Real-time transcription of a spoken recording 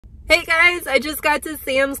Hey guys, I just got to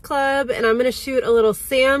Sam's Club and I'm gonna shoot a little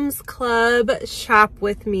Sam's Club shop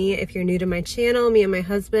with me. If you're new to my channel, me and my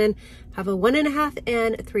husband have a 1.5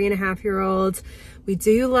 and 3.5-year-old. We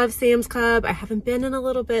do love Sam's Club. I haven't been in a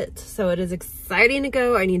little bit, so it is exciting to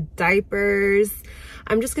go. I need diapers.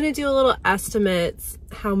 I'm just gonna do a little estimate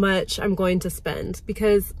how much I'm going to spend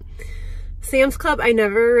because Sam's Club, I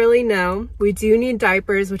never really know. We do need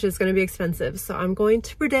diapers, which is gonna be expensive. So I'm going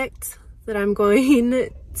to predict that I'm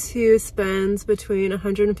going to spend between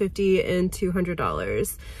 $150 and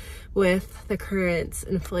 $200 with the current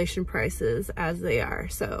inflation prices as they are.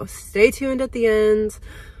 So stay tuned at the end.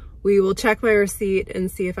 We will check my receipt and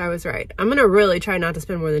see if I was right. I'm gonna really try not to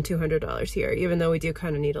spend more than $200 here, even though we do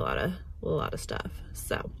kind of need a lot of stuff.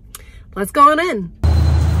 So let's go on in.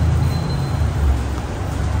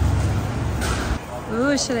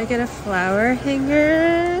 Ooh, should I get a flower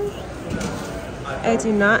hanger? I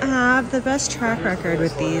do not have the best track record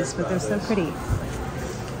with these, but they're so pretty.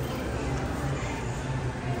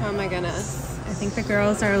 Oh my goodness. I think the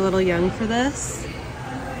girls are a little young for this.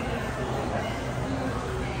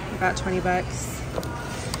 About 20 bucks.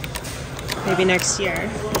 Maybe next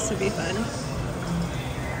year. This would be fun.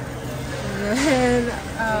 And then,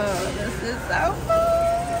 oh, this is so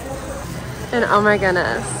fun. And oh my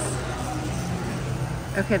goodness.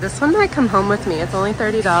 Okay, this one might come home with me. It's only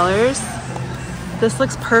 $30. This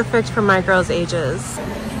looks perfect for my girls' ages.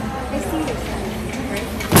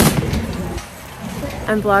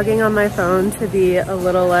 I'm vlogging on my phone to be a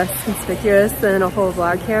little less conspicuous than a whole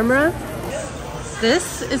vlog camera.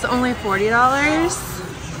 This is only $40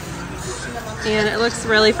 and it looks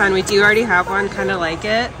really fun. We do already have one kind of like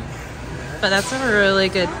it, but that's a really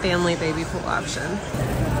good family baby pool option.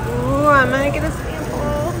 Ooh, I'm gonna get a sample.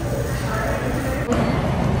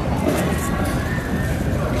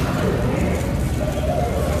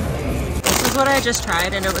 This is what I just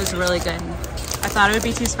tried and it was really good. I thought it would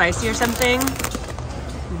be too spicy or something.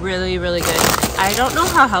 Really, really good. I don't know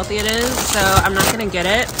how healthy it is, so I'm not gonna get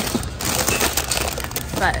it.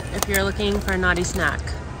 But if you're looking for a naughty snack,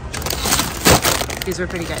 these were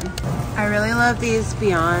pretty good. I really love these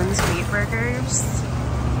Beyond Meat burgers.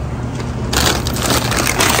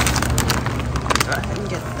 Go ahead and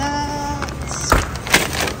get that.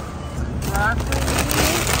 Broccoli.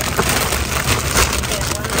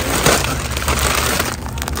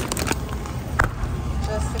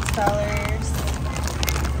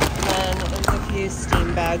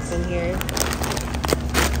 Steam bags in here.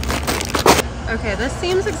 Okay, this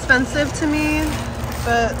seems expensive to me,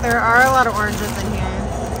 but there are a lot of oranges in here.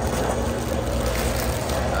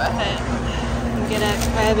 Go ahead and get it.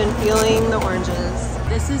 I have been feeling the oranges.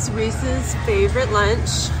 This is Reese's favorite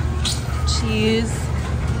lunch. Cheese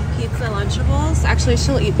pizza Lunchables. Actually,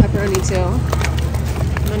 she'll eat pepperoni too.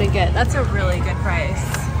 I'm gonna get, that's a really good price.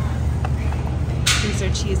 These are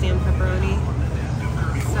cheese and pepperoni.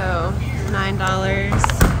 So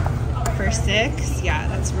 $9 for 6. Yeah,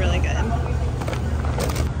 that's really good.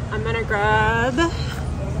 I'm gonna grab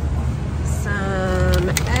some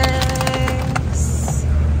eggs.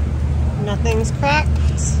 Nothing's cracked.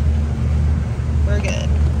 We're good.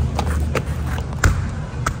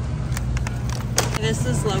 This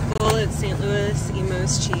is local. It's St. Louis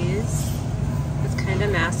Emos cheese. It's kind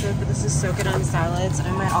of massive, but this is so good on salads. I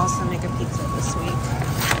might also make a pizza this week.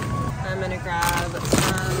 I'm gonna grab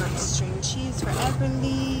some string cheese for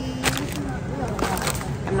Everly.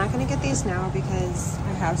 I'm not gonna get these now because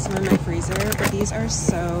I have some in my freezer, but these are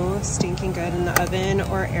so stinking good in the oven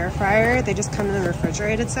or air fryer. They just come in the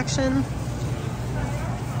refrigerated section,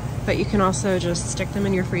 but you can also just stick them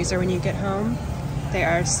in your freezer when you get home. They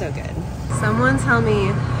are so good. Someone tell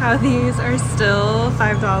me how these are still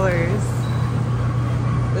 $5.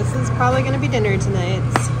 This is probably gonna be dinner tonight.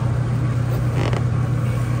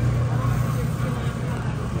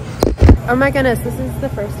 Oh my goodness, this is the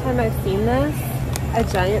first time I've seen this. A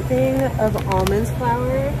giant thing of almond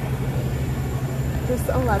flour. Just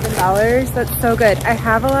 $11. That's so good. I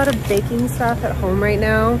have a lot of baking stuff at home right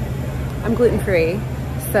now. I'm gluten-free,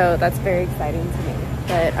 so that's very exciting to me.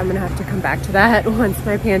 But I'm gonna have to come back to that once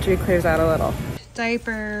my pantry clears out a little.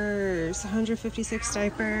 Diapers, 156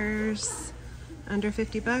 diapers. Under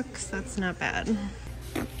 50 bucks, that's not bad.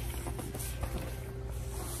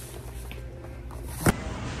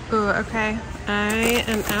 Ooh, okay. I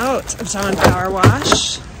am out of Dawn Power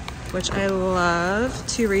Wash, which I love.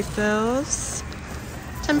 2 refills,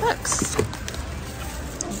 10 bucks.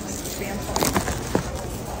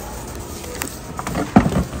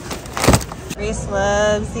 Reese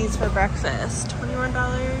loves these for breakfast.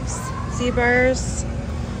 $21. Z-bars.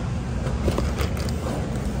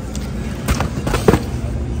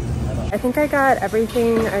 I think I got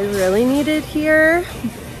everything I really needed here,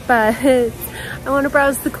 but I want to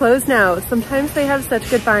browse the clothes now. Sometimes they have such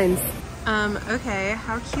good finds. Okay,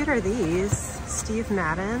 how cute are these? Steve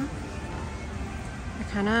Madden. I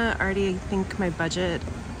kind of already think my budget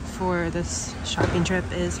for this shopping trip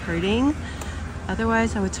is hurting.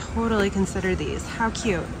 Otherwise, I would totally consider these. How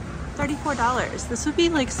cute. $34. This would be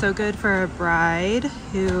like so good for a bride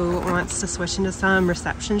who wants to switch into some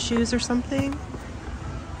reception shoes or something.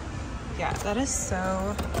 Yeah, that is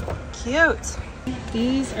so cute.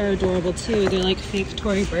 These are adorable too. They're like fake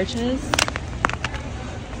Tory Burches.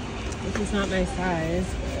 This is not my size,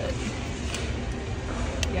 but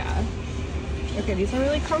yeah. Okay, these are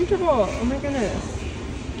really comfortable. Oh my goodness.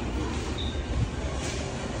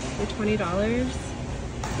 For $20.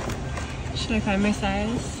 Should I find my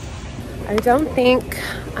size? I don't think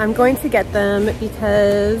I'm going to get them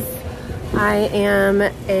because I am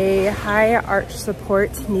a high arch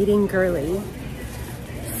support needing girly.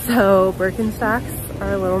 So Birkenstocks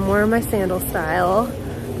are a little more my sandal style,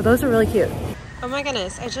 but those are really cute. Oh my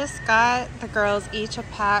goodness, I just got the girls each a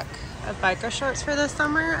pack of biker shorts for this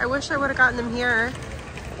summer. I wish I would have gotten them here.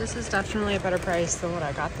 This is definitely a better price than what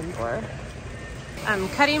I got them for. I'm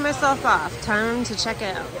cutting myself off. Time to check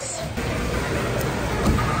out.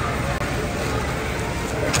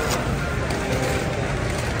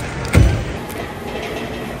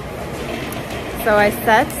 So I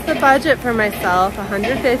set the budget for myself,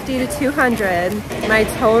 150 to 200. My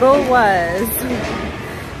total was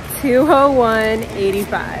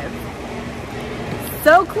 201.85.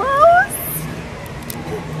 So close!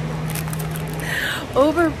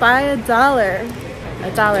 Over by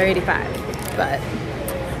 $1.85. But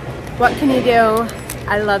what can you do?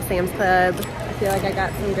 I love Sam's Club. I feel like I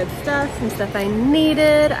got some good stuff, some stuff I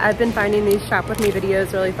needed. I've been finding these shop with me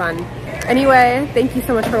videos really fun. Anyway, thank you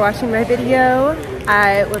so much for watching my video.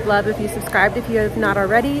 I would love if you subscribed if you have not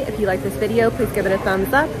already. If you like this video, please give it a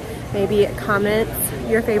thumbs up. Maybe comment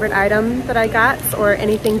your favorite item that I got or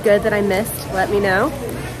anything good that I missed. Let me know.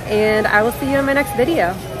 And I will see you in my next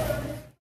video.